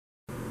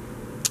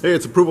Hey,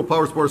 it's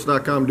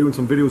ApprovalPowersports.com doing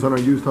some videos on our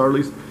used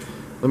Harleys.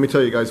 Let me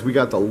tell you guys, we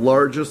got the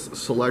largest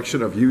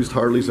selection of used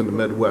Harleys in the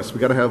Midwest. We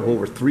got to have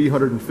over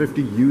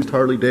 350 used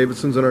Harley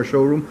Davidsons in our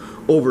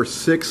showroom, over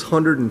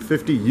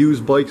 650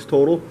 used bikes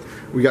total.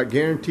 We got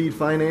guaranteed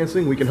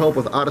financing. We can help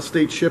with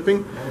out-of-state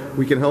shipping.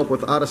 We can help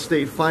with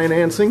out-of-state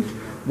financing.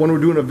 One we're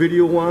doing a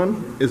video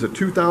on is a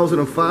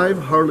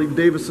 2005 Harley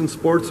Davidson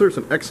Sportster. It's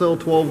an XL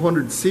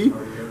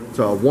 1200C. It's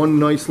one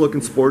nice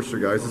looking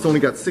Sportster, guys. It's only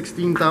got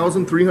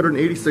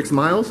 16,386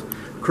 miles.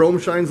 Chrome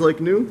shines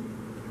like new.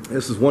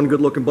 This is one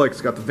good looking bike.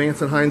 It's got the Vance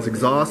 & Hines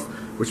exhaust,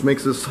 which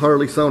makes this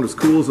Harley sound as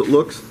cool as it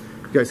looks.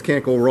 You guys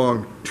can't go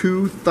wrong.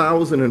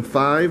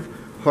 2005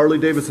 Harley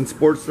Davidson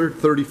Sportster,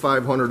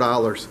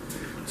 $3,500.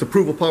 It's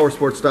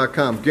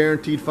ApprovalPowersports.com.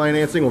 Guaranteed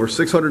financing, over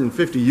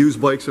 650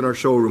 used bikes in our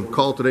showroom.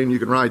 Call today and you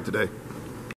can ride today.